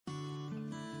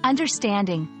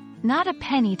Understanding, not a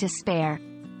penny to spare.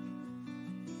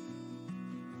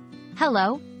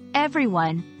 Hello,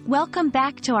 everyone. Welcome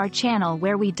back to our channel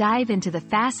where we dive into the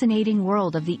fascinating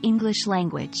world of the English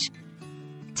language.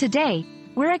 Today,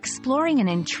 we're exploring an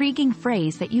intriguing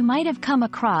phrase that you might have come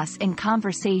across in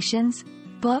conversations,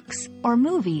 books, or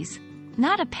movies,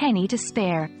 not a penny to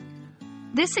spare.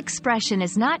 This expression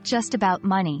is not just about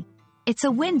money. It's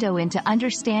a window into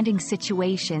understanding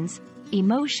situations,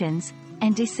 emotions,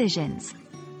 and decisions.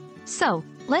 So,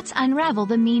 let's unravel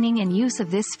the meaning and use of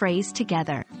this phrase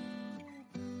together.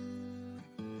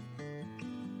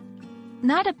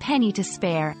 Not a penny to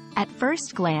spare. At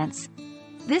first glance,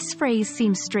 this phrase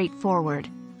seems straightforward,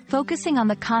 focusing on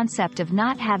the concept of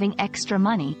not having extra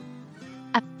money.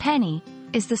 A penny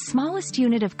is the smallest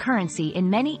unit of currency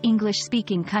in many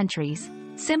English-speaking countries,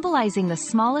 symbolizing the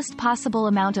smallest possible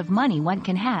amount of money one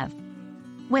can have.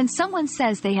 When someone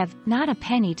says they have not a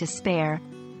penny to spare,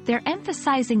 they're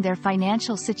emphasizing their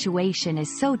financial situation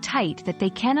is so tight that they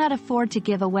cannot afford to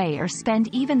give away or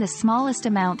spend even the smallest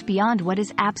amount beyond what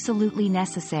is absolutely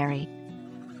necessary.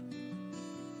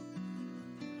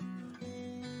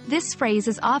 This phrase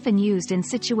is often used in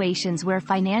situations where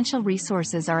financial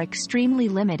resources are extremely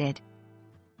limited.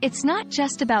 It's not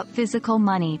just about physical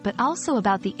money but also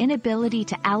about the inability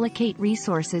to allocate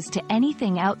resources to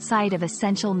anything outside of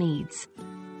essential needs.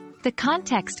 The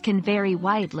context can vary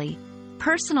widely.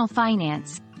 Personal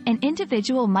finance, an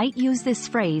individual might use this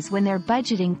phrase when they're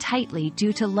budgeting tightly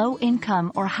due to low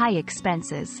income or high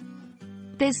expenses.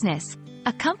 Business,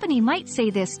 a company might say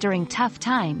this during tough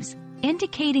times,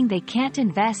 indicating they can't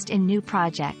invest in new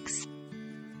projects.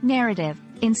 Narrative,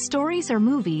 in stories or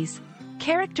movies,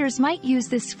 characters might use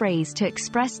this phrase to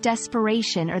express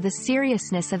desperation or the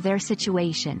seriousness of their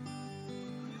situation.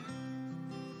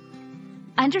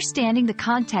 Understanding the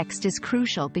context is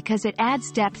crucial because it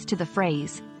adds depth to the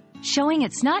phrase, showing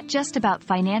it's not just about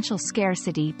financial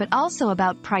scarcity but also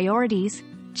about priorities,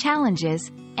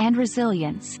 challenges, and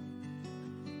resilience.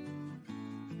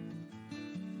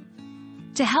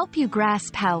 To help you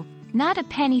grasp how "not a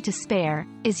penny to spare"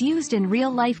 is used in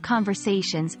real-life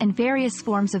conversations and various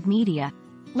forms of media,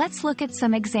 let's look at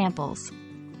some examples.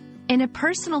 In a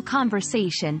personal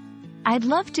conversation, "I'd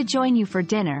love to join you for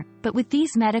dinner, but with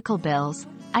these medical bills,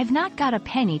 I've not got a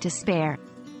penny to spare."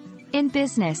 In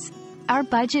business, "Our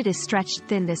budget is stretched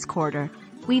thin this quarter.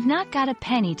 We've not got a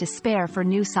penny to spare for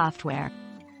new software."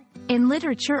 In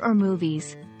literature or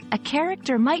movies, a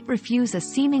character might refuse a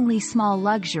seemingly small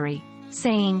luxury,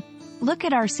 saying, "Look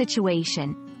at our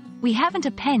situation. We haven't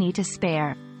a penny to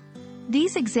spare."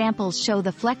 These examples show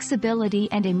the flexibility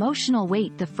and emotional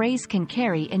weight the phrase can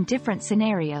carry in different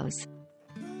scenarios.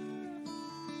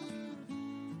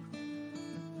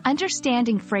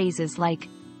 Understanding phrases like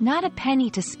 "not a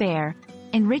penny to spare"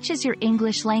 enriches your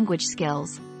English language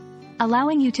skills,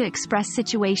 allowing you to express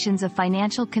situations of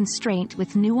financial constraint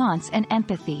with nuance and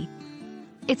empathy.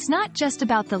 It's not just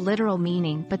about the literal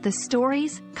meaning but the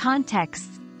stories,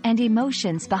 contexts, and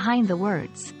emotions behind the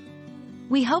words.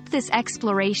 We hope this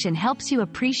exploration helps you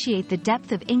appreciate the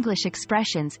depth of English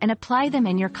expressions and apply them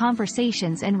in your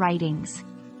conversations and writings.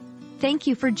 Thank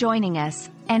you for joining us,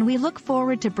 and we look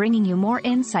forward to bringing you more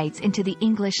insights into the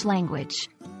English language.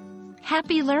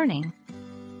 Happy learning!